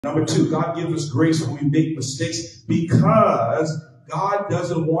Number two, God gives us grace when we make mistakes because God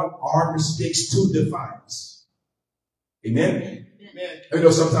doesn't want our mistakes to define us. Amen? Amen. You know,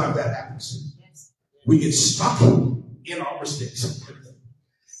 sometimes that happens. We get stuck in our mistakes.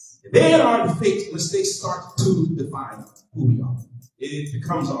 Then our mistakes start to define who we are. It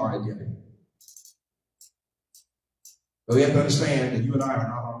becomes our identity. But we have to understand that you and I are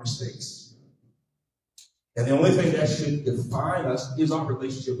not our mistakes. And the only thing that should define us is our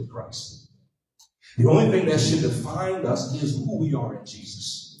relationship with Christ. The only thing that should define us is who we are in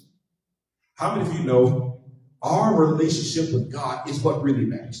Jesus. How many of you know our relationship with God is what really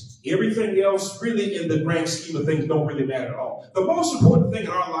matters? Everything else, really, in the grand scheme of things, don't really matter at all. The most important thing in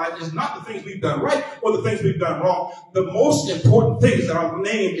our life is not the things we've done right or the things we've done wrong. The most important thing is that our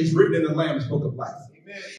name is written in the Lamb's Book of Life. Amen.